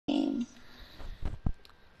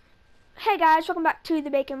Hey guys, welcome back to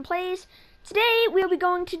TheBaconPlays. Today we'll be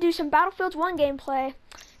going to do some Battlefield 1 gameplay.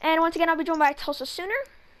 And once again, I'll be joined by Tulsa Sooner.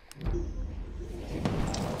 You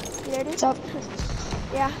there, dude? What's up?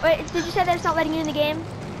 Yeah. Wait, did you say that it's not letting you in the game?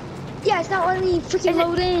 Yeah, it's not letting me freaking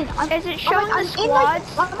load in. Is it showing the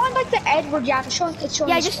squads? I'm on like the edge where it's showing the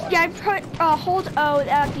squads. Hold O,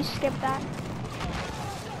 you skip that.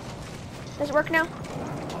 Does it work now?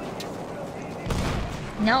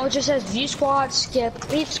 No, it just says view squad,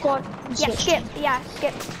 skip, leave squad, skip. skip. Yeah,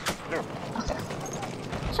 skip. Okay.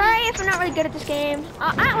 Sorry if I'm not really good at this game.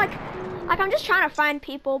 I'm just trying to find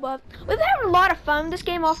people, but we've had a lot of fun with this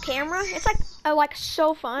game off camera. It's like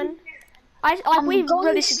so fun. We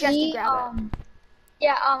really suggest you grab it.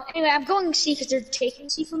 Yeah. Anyway, I'm going C because they're taking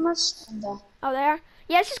C from us. And, Oh, they are?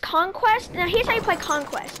 Yeah, this is Conquest. Now here's how you play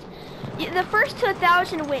Conquest. The first to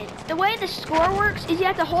 1,000 wins. The way the score works is you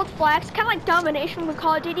have to hold flags, kind of like domination with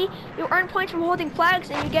Call of Duty. You earn points from holding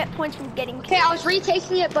flags, and you get points from getting kills. Okay, I was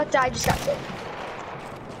retaking it, but I just got killed.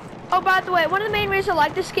 Oh, by the way, one of the main reasons I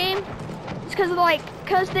like this game is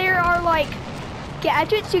because there are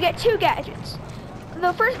gadgets. You get 2 gadgets.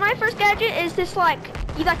 My first gadget is this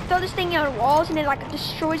you throw this thing on walls and it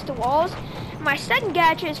destroys the walls. My second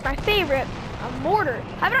gadget is my favorite, a mortar.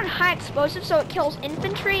 I have it on high explosive so it kills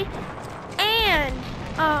infantry and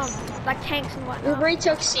tanks and whatnot. We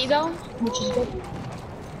retook C though, which is good.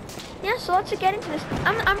 Yeah, so let's get into this.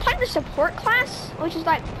 I'm playing the support class, which is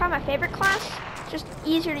probably my favorite class. Just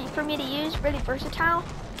easier for me to use, really versatile.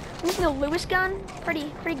 I'm using the Lewis gun,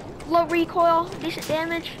 pretty low recoil, decent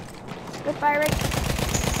damage, good fire rate.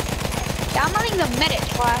 Yeah, I'm running the medic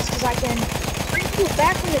class because I can bring people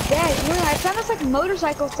back from the dead. You know, I found this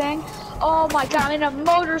motorcycle thing. Oh my god, I'm in a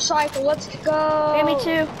motorcycle. Let's go. Yeah, me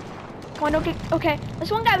too. Come on, don't get. Okay,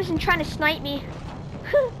 this one guy was trying to snipe me.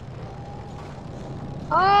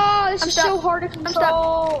 Oh, this is so hard to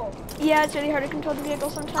control. Yeah, it's really hard to control the vehicle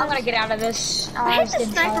sometimes. I'm gonna get out of this. I hit the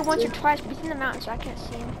sniper once or twice, but he's in the mountain, so I can't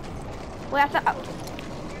see him. Wait, I thought. Oh,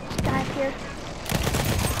 this guy up here.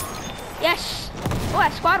 Yes. Oh, I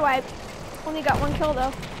squad wipe. Only got 1 kill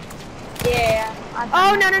though. Yeah.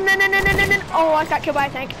 Oh no! Oh, I got killed by a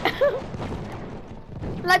tank.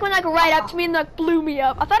 Went right up to me and blew me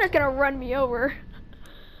up. I thought it was gonna run me over.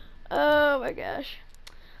 Oh my gosh.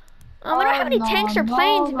 We don't have any tanks or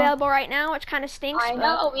planes available right now, which kind of stinks. I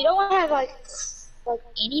know, we don't have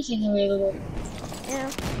anything available. Yeah.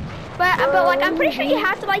 But I'm pretty sure you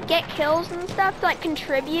have to get kills and stuff to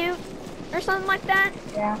contribute or something like that.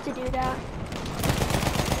 Yeah. To do that.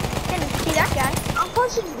 Didn't see that guy. I'm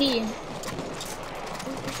pushing D.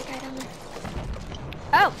 There's a guy down there.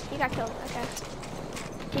 Oh, he got killed. Okay.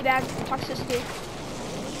 Teabag, toxicity.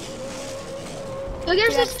 Look,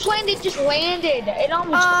 there's this plane that just landed. It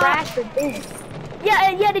almost crashed the thing.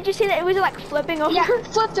 Yeah, did you see that? It was flipping over? Yeah, it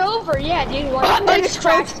flipped over. Yeah, dude. It's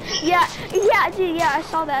crashed. Yeah, dude, yeah, I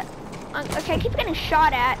saw that. Okay, I keep getting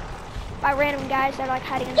shot at by random guys that are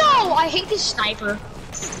hiding in the No, I hate this sniper.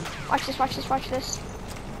 Watch this.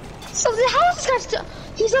 So how is this guy still?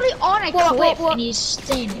 He's already on a cliff and he's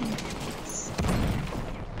standing.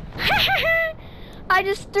 I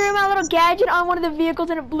just threw my little gadget on one of the vehicles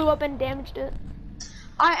and it blew up and damaged it.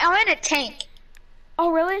 I'm in a tank.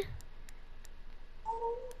 Oh, really?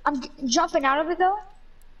 I'm jumping out of it though.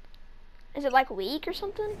 Is it weak or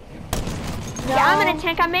something? No. Yeah, I'm in a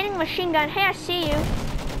tank. I'm aiming a machine gun. Hey, I see you.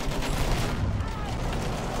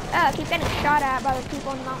 Oh, I keep getting shot at by the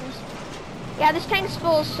people in the mountains. Yeah, this tank's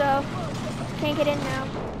full, so can't get in now.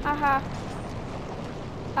 Haha.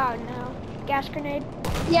 Oh no. Gas grenade.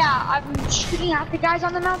 Yeah, I'm shooting at the guys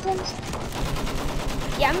on the mountains.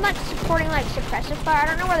 Yeah, I'm supporting suppressive fire. I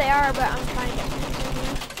don't know where they are, but I'm trying to get them.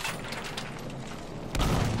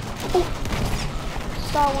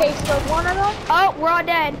 Saw one. Okay, so one of them. Oh, we're all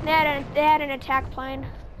dead. They had an attack plane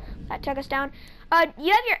that took us down.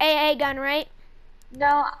 You have your AA gun, right?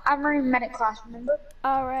 No, I'm running medic class. Remember?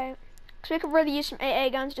 All right. So we could really use some AA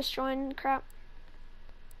guns destroying crap.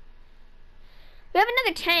 We have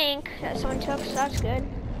another tank that someone took, so that's good.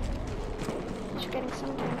 Just getting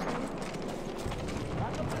some tanks in.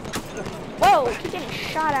 Whoa, we keep getting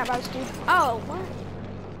shot at by this dude. Oh, what?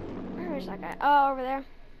 Where is that guy? Oh, over there.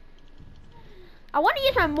 I want to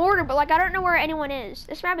use my mortar, but I don't know where anyone is.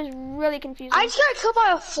 This map is really confusing. I just got killed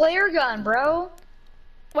by a flare gun, bro.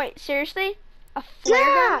 Wait, seriously? A flare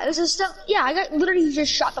gun? It was I literally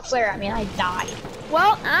just shot the flare at me and I died.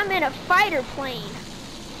 Well, I'm in a fighter plane.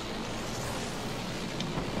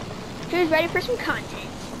 Who's ready for some content?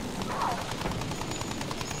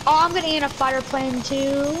 Oh, I'm getting in a fighter plane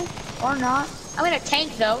too. Or not. I'm in a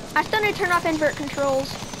tank though. I still need to turn off invert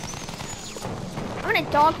controls. I'm in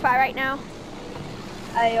a dogfight right now.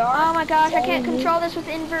 Oh my gosh, I can't control this with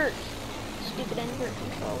invert. Stupid invert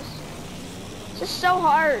controls. It's just so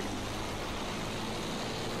hard.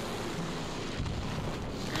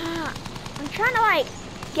 I'm trying to like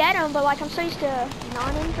get him, but like I'm so used to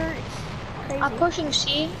non-invert. It's crazy. I'm pushing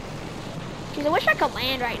C. Jeez, I wish I could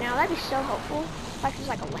land right now. That'd be so helpful. If I could just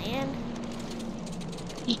like land.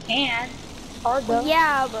 You can. Hard though.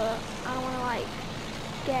 Yeah, but I don't want to like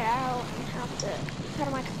get out and have to cut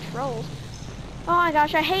on my controls. Oh my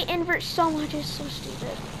gosh, I hate invert so much. It's so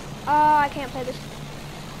stupid. Oh, I can't play this.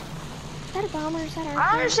 Is that a bomber? Is that our? I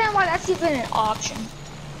don't understand why that's even an option.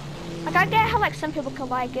 Like I get how like some people could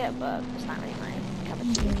like it, but it's not really my cup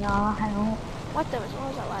of tea. No, I don't. What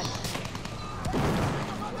was that like?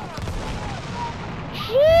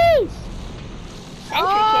 Jeez!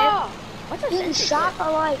 Sentry kid. What's a Getting sentry shot kid? by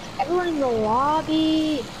like everyone in the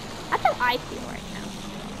lobby. That's how I feel right now.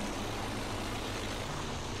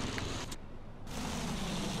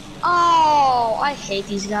 Oh, I hate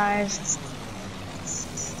these guys.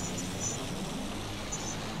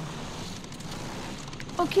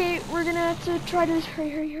 Okay, we're gonna have to try to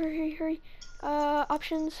hurry.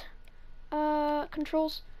 Options.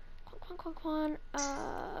 Controls. Quan.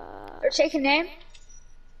 They're taking name.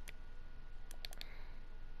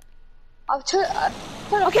 Okay,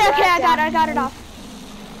 I got it off.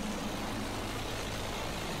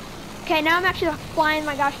 Okay, now I'm actually flying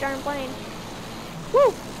my gosh darn plane.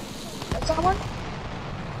 Woo! That's someone?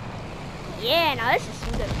 Yeah, now this is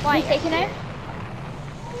some good flight. You taking it?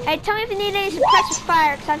 Hey, tell me if you need any suppressive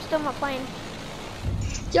fire, because I'm still in my plane.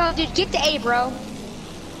 Yo, dude, get to A, bro.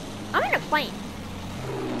 I'm in a plane.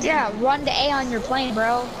 Yeah, run to A on your plane,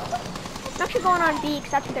 bro. I'm actually going on B, because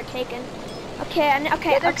that's what they're taking. Okay,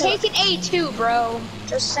 Yeah, they're taking A too, bro.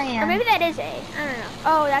 Just saying. Or maybe that is A. I don't know.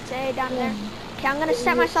 Oh, that's A down there. Okay, I'm gonna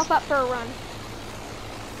set myself up for a run.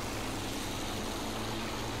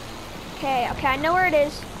 Okay, I know where it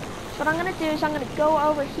is. So what I'm gonna do is I'm gonna go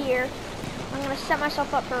over here. I'm gonna set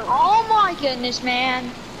myself up for a run. Oh my goodness,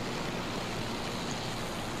 man.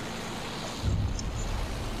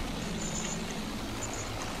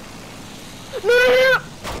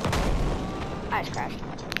 I just crashed.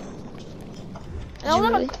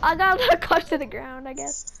 Really? I got a little close to the ground, I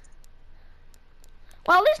guess.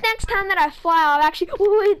 Well, at least next time that I fly, I'll actually.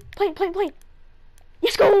 Wait, plane.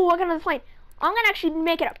 Let's go! I got another plane. I'm gonna actually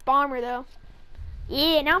make it a bomber, though.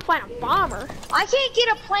 Yeah, now I'm flying a bomber. I can't get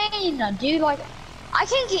a plane, dude. Like, I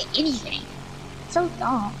can't get anything. So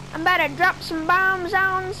dumb. I'm about to drop some bombs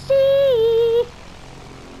on sea.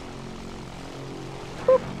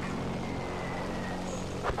 Whew.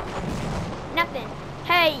 Nothing.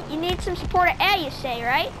 Hey, you need some support at A, you say,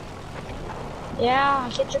 right? Yeah,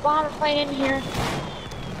 get your bomber plane in here.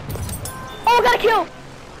 Oh, I got a kill!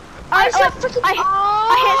 I hit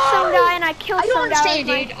some guy and I killed some guy. I don't understand,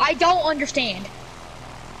 dude. I don't understand.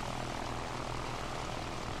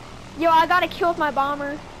 Yo, I got a kill with my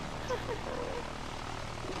bomber.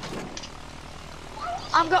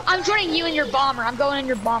 I'm joining you in your bomber. I'm going in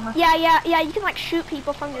your bomber. Yeah. You can like shoot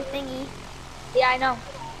people from your thingy. Yeah, I know.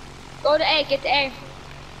 Go to A. Get to A.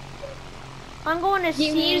 I'm going to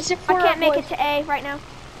C. I support can't make it to A right now.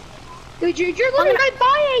 Dude, you're literally right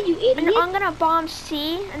by A, you idiot. I'm gonna bomb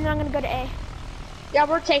C and then I'm gonna go to A. Yeah,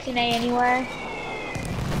 we're taking A anyway.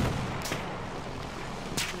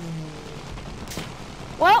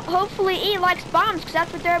 Well, hopefully E likes bombs because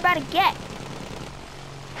that's what they're about to get.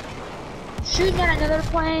 Shooting at another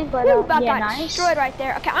plane, but About yeah, got nice. destroyed right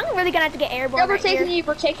there. Okay, I'm really gonna have to get airborne. Yeah, we're right taking here. E.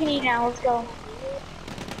 We're taking E now. Let's go.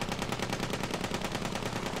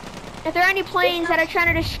 If there are any planes that are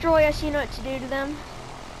trying to destroy us, you know what to do to them.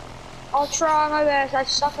 I'll try my best. I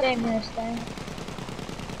suck at aiming this thing.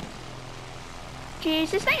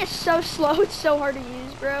 Jeez, this thing is so slow. It's so hard to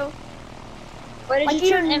use, bro. Wait, did Like, you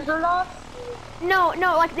turn invert off? No,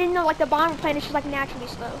 like the bomber plane is just like naturally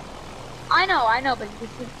slow. I know, but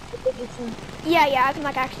Yeah, I can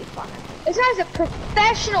like actually fly. this guy's a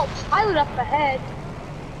professional pilot up ahead.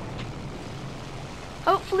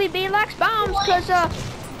 Hopefully B likes bombs, cause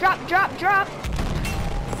drop.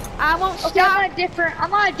 I won't stop. Okay,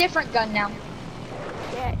 I'm on a different gun now.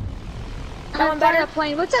 Yeah. I'm better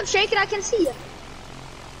plane. What's up, Shaken? I can see you.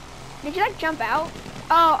 Did you like jump out?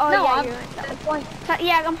 Oh No, yeah, I'm you're at right. the plane.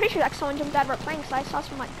 Yeah, I'm pretty sure like someone jumped out of our plane because I saw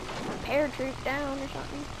some like paratroop down or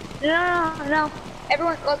something. No.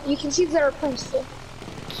 Everyone, look, you can see that our plane's full.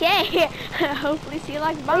 Okay, hopefully see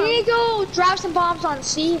like bombs. We need to go drop some bombs on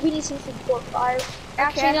C. We need some support fire.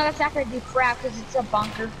 Actually, Okay. no, that's not gonna do crap because it's a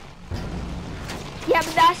bunker. Yeah,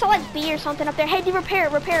 but I saw like B or something up there. Hey, do repair.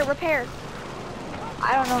 I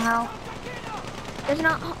don't know how. Does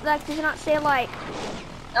it not say like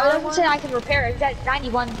No, it doesn't say I can repair it. It's at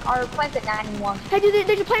 91. Our plane's at 91. Hey, dude,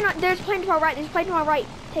 there's a plane. There's a plane to our right. There's a plane to our right.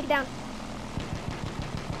 Take it down.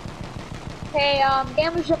 Hey,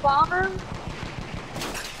 damage the bomber.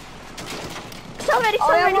 Accelerate,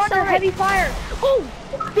 Oh, yeah, accelerate, we're under accelerate. heavy fire. Oh,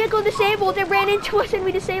 vehicle disabled. It ran into us and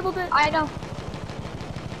we disabled it. I know.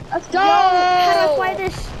 Let's go. Yo, how do I fly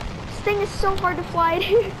this? This thing is so hard to fly,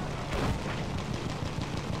 dude.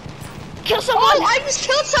 Kill someone. Oh, I just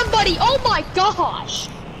killed somebody. Oh my gosh.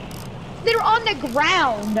 They were on the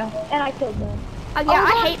ground and I killed them. Yeah,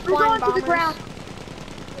 I hate we're flying going bombers. to the ground.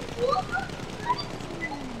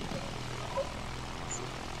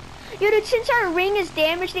 Yo, dude, since our ring is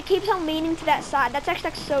damaged, it keeps on leaning to that side. That's actually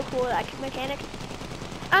like, so cool, that mechanic.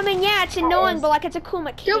 I mean, yeah, it's annoying, but like it's a cool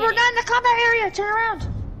mechanic. Dude, we're not in the combat area. Turn around.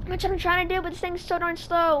 That's what I'm trying to do, but this thing's so darn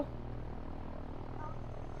slow.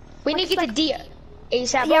 We need to get the D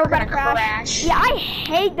ASAP. Yeah, We're gonna gonna crash. Yeah, I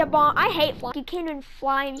hate the bomb. I hate flying. You can't even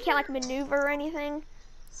fly and you can't like maneuver or anything.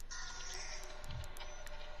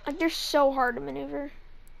 Like they're so hard to maneuver.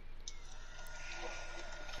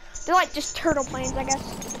 They're like just turtle planes, I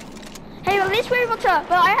guess. Hey, well, at least we're able to.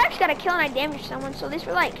 Well, I actually got a kill and I damaged someone, so at least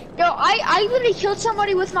we're like. Yo, I literally killed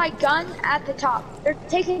somebody with my gun at the top. They're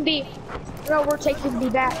taking B. No, we're taking B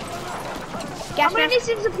back. Gas I'm gonna need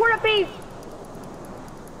some support up B.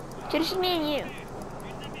 Dude, this is me and you.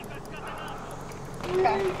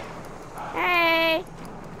 Okay. Hey.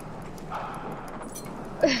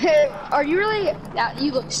 Are you really? Yeah,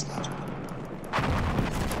 you look.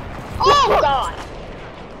 Oh God!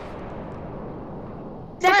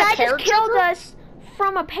 That guy just killed us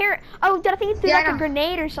from a parrot. Oh, I think he threw Yeah, like a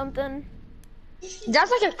grenade or something.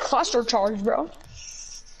 That's like a cluster charge, bro.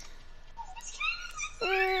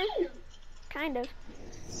 Kind of.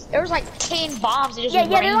 There was like 10 bombs that just Yeah,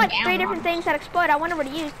 there rained are like down 3 on different us. things that explode. I wonder what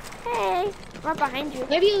he used. Hey, right behind you.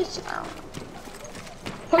 Maybe it was.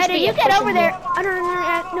 Hey, did you get over there? Oh,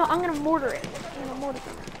 no, I'm gonna mortar it. I'm gonna mortar it.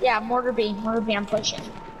 Yeah, mortar B, I'm pushing.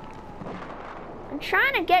 I'm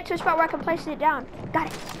trying to get to a spot where I can place it down. Got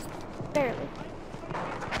it. Barely.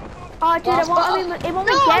 Oh, dude, it won't let me get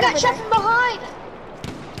I got over shot there. from behind.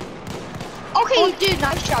 Okay, dude,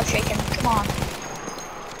 nice job, Shaken. Come on.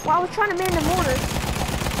 Well, I was trying to man the mortar.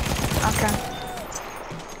 Okay.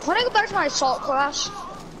 When I go back to my assault class,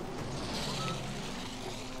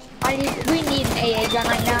 we need an AA gun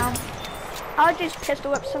right now. I'll just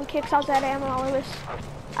pistol whip some kicks. I was out of ammo all of this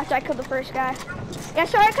after I killed the first guy. Yeah,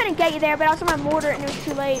 sorry I couldn't get you there, but I was on my mortar and it was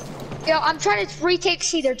too late. Yo, I'm trying to retake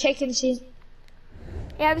C. They're taking C.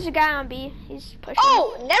 Yeah, there's a guy on B. He's pushing.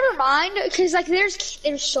 Oh, never mind. Cause like there's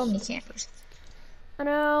so many campers. I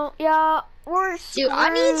know. Yeah, we're Dude, I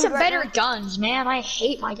need some screwed better right now. guns, man. I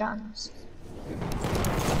hate my guns.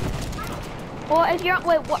 Well, if you're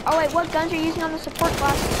what guns are you using on the support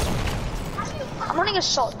class? I'm running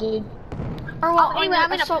assault, dude. Or well, Anyway, on I'm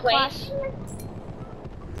your in a assault plane. class.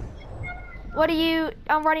 What are you?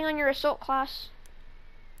 I'm running on your assault class.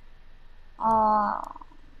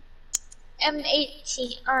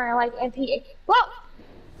 M18 or like MP8. Well,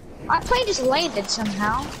 my plane just landed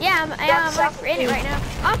somehow. Yeah, I'm like in it right now.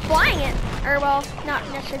 I'm flying it, or well, not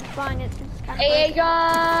necessarily flying it. It's kind of AA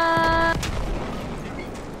gun.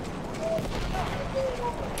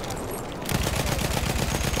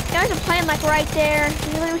 There's a plane like right there.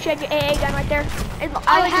 You literally should have your AA gun right there.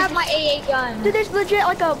 I have my AA gun. Dude, there's legit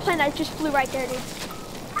like a plane that just flew right there, dude.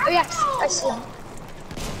 Oh yes, I see him.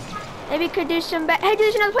 Maybe we could do some. Hey, dude,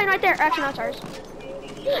 there's another plane right there. Actually, not ours.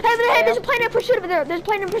 Hey, there's a plane in pursuit of it there. There's a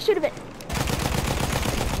plane in pursuit of it.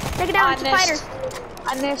 Take it down. It's a fighter.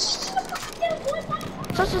 I missed.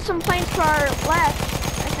 There's also some planes to our left,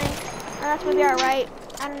 I think. Or that's maybe our right.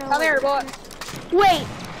 I don't know. Come here, boy. Wait,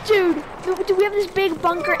 dude. Do we have this big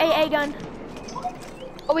bunker AA gun?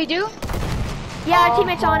 Oh, we do? Yeah, our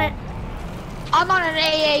teammate's on it. I'm on an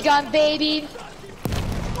AA gun, baby.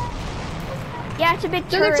 Yeah, it's a big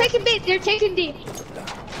So turret. they're taking B. They're taking D.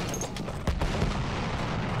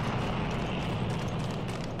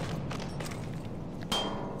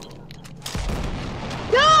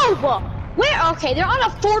 No! Where? Okay, they're on a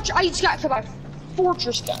fortress. I just got killed by a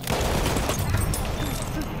fortress gun.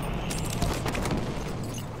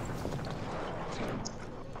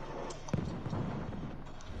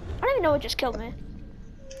 I don't even know what just killed me.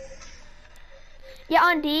 Yeah,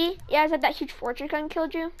 on D. Yeah, is that huge fortress gun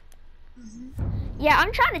killed you? Yeah,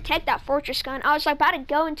 I'm trying to take that fortress gun. I was like about to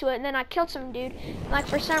go into it, and then I killed some dude. And, like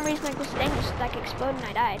for some reason, like this thing just like exploded, and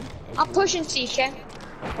I died. I'm pushing C, okay?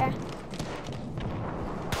 Okay.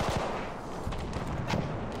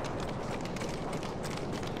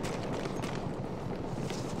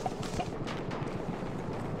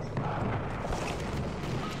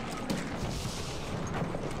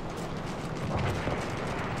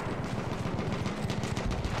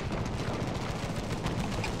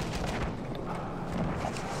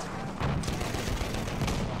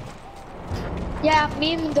 Yeah,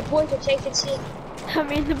 me and the boys are taking C. I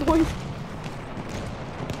mean the boys.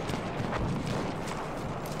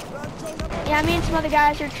 Yeah, me and some other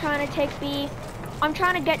guys are trying to take B. I'm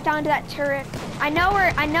trying to get down to that turret. I know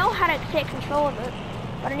how to take control of it,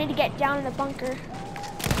 but I need to get down in the bunker.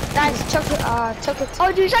 Guys, took it. Oh,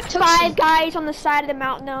 dude, there's like 5 guys on the side of the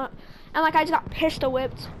mountain now, and like I just got pistol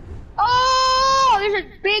whipped. Oh, there's a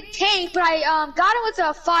big tank, but I got it with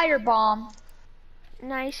a fire bomb.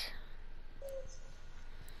 Nice.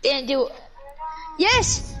 Didn't do it.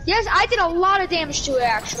 Yes, I did a lot of damage to it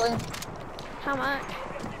actually. How much?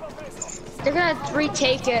 They're gonna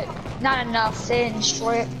retake it. Not enough. They didn't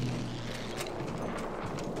destroy it.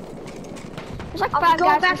 There's like 5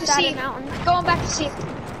 guys on the side of the mountain. Going back to C.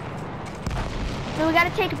 No, we gotta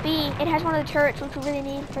take B. It has one of the turrets, which we really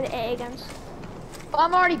need for the AA guns. Well,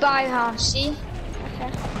 I'm already by C.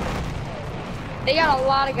 Okay. They got a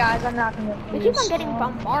lot of guys. I'm not gonna. We keep on getting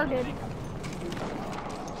bombarded.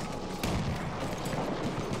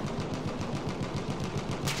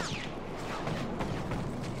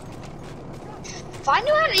 If I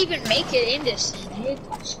knew how to even make it in this thing,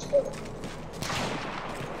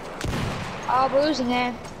 oh, we're losing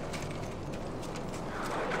it.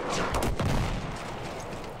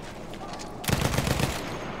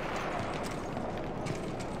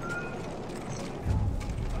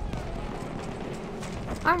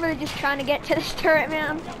 I'm really just trying to get to this turret,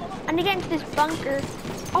 man. I need to get into this bunker.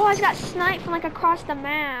 Oh, I just got sniped from like across the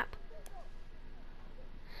map.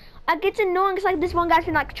 Like, it's annoying because like this one guy's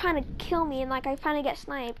been like trying to kill me, and like I finally get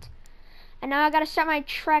sniped. And now I gotta start my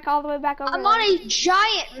trek all the way back over. I'm on a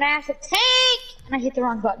giant, massive tank, and I hit the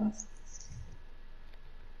wrong button.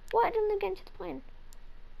 What? I didn't get into the plane.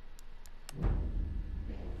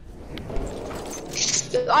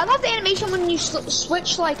 I love the animation when you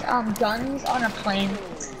switch like guns on a plane.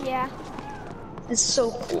 Yeah. It's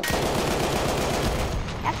so cool.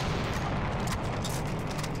 Yep.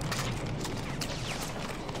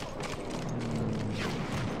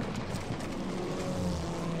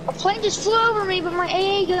 A plane just flew over me with my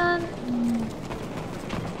AA gun.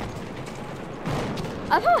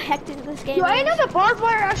 I love how hectic this game Yo, I is. know the barbed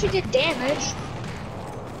wire actually did damage.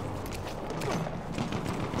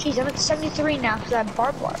 Jeez, I'm at 73 now because I have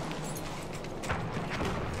barbed wire.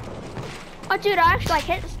 Oh, dude, I actually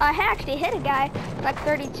hit a guy like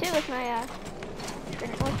 32 with my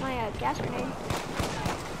gas grenade.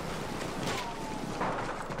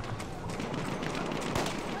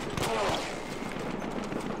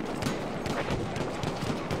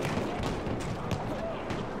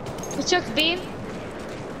 We took B.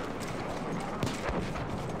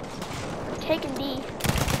 Taking D.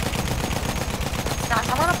 Nah,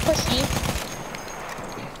 I'm gonna push you.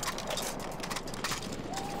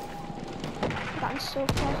 Gotten so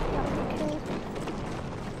far without being killed.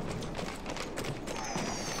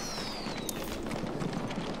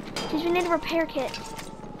 Dude, we need a repair kit.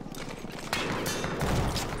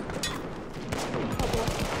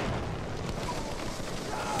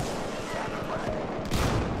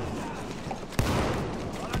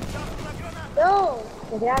 No,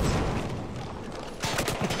 that's.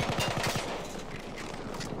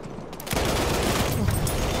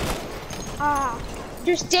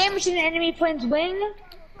 Just damaging the enemy plane's wing.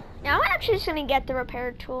 Now I'm actually just gonna get the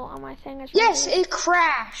repair tool on my thing as well. Yes, it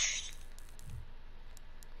crashed.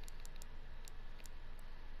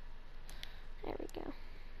 There we go.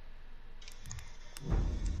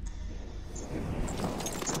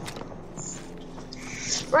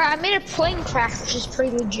 Right, I made a plane crash, which is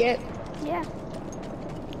pretty legit. Yeah.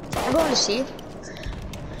 I'm going to see.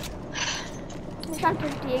 I'm trying to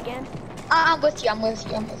push D again. I'm with you. Alright.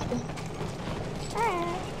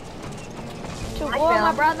 To war,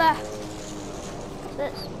 my brother. What's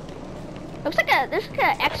this? Looks like this like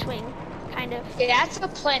a X-wing, kind of. Yeah, that's a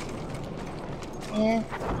plane. Yeah.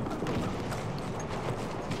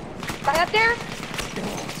 Right up there?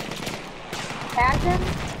 Tagged him?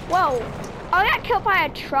 Whoa. I got killed by a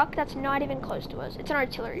truck that's not even close to us. It's an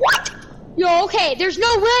artillery. What? Yo, okay, there's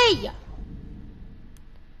no way!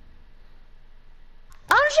 I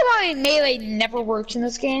don't know why melee never works in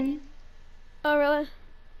this game. Oh, really?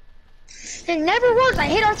 It never works. I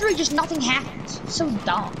hit R3, just nothing happens. It's so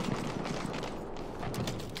dumb.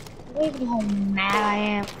 Look at how mad I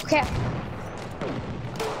am. Okay.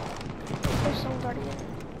 There's someone already in.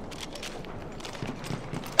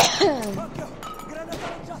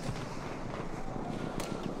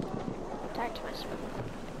 Died to my smoke.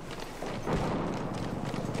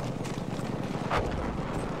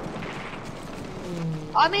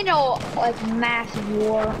 I'm in a like massive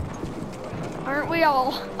war. Aren't we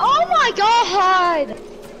all? Oh my god!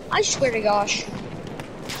 I swear to gosh.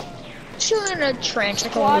 chilling in a trench.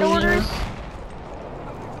 Like Squad a orders.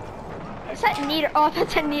 Is that need? Oh,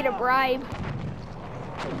 that's a need a bribe.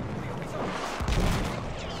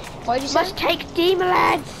 What'd you say? Must take D, my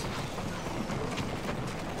lads.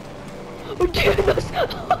 Oh, dude, those,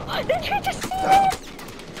 did you just see that?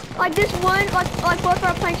 Like this one, like both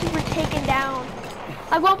our planes were taken down.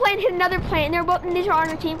 Like one plane hit another plane, and they're both, and these are on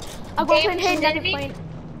our team. Like one plane hit another plane,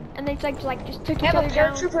 and they like just took each other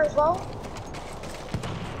down. Have a paratrooper as well.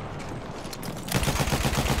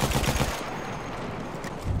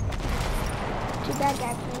 Two bad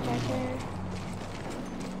guy planes right there.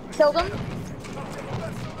 Killed him.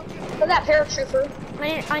 Kill that paratrooper.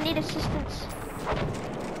 I need assistance.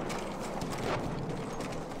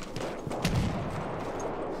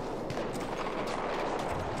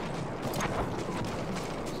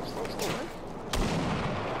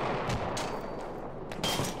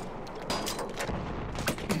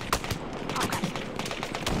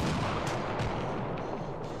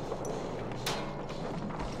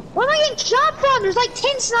 Where am I getting shot from? There's like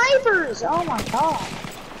 10 snipers. Oh my god.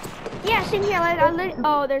 Yeah, same here.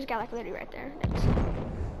 Oh, there's a guy like literally right there.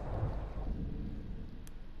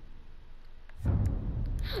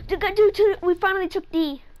 Dude, we finally took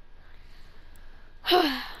D.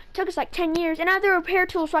 Took us like 10 years, and I have the repair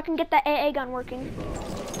tool so I can get that AA gun working.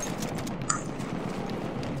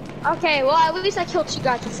 Okay, well at least I killed 2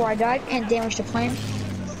 guys before I died and damaged the plane.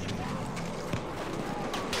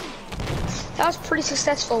 That was pretty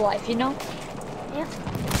successful life, you know? Yeah.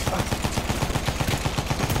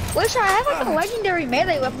 Wish I had like a legendary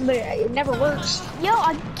melee weapon, but it never works. Yo,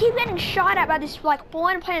 I keep getting shot at by this like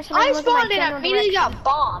one plane. I spawned in and immediately got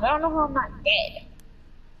bombed. I don't know how I'm not dead.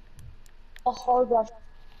 A hard rush.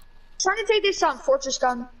 Trying to take this fortress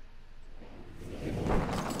gun.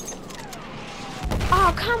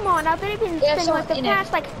 Oh, come on. I've been spending like the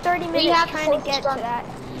past like 30 minutes trying to get to that.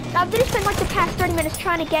 I've been spending like the past 30 minutes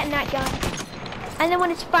trying to get in that gun. And then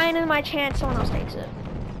when it's finally my chance, someone else takes it.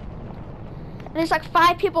 And there's like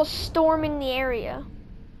 5 people storming the area.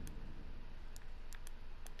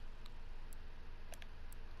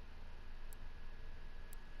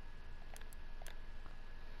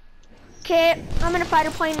 Okay, I'm in a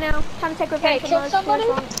fighter plane now. Time to take revenge. Hey, kill somebody?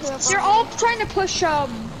 They're all trying to push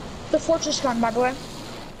the fortress gun, by the way.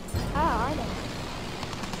 Oh, I know.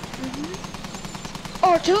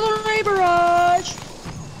 Artillery barrage!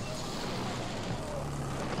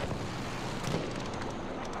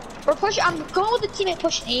 We're pushing. I'm going with the teammate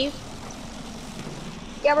pushing Eve.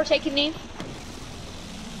 Yeah, we're taking Eve.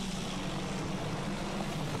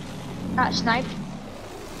 Not sniped.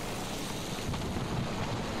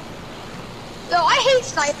 Yo, I hate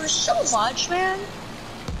snipers so much, man.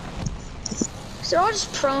 Cause they're all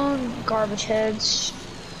just prone garbage heads.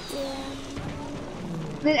 Yeah.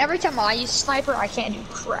 And then every time I use sniper, I can't do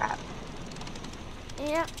crap.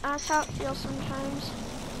 Yeah, that's how it feels sometimes.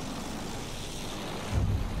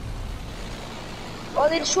 Oh,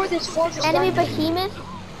 they destroyed this fortress. Enemy behemoth.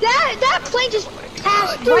 That plane just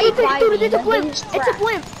passed right by me. It's a blimp. It's a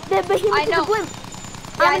blimp. The behemoth is a blimp.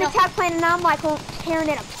 Yeah, I'm an attack plane and I'm like tearing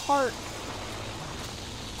it apart.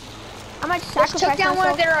 I might sacrifice just took down myself. one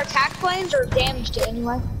of their attack planes or damaged it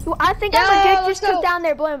anyway. Well, I think I legit just took down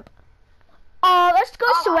their blimp. Let's go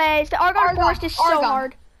Suez. The Argonne Forest is so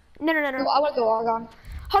hard. No. I want to go Argonne.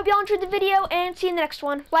 Hope y'all enjoyed the video and see you in the next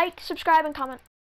one. Like, subscribe, and comment.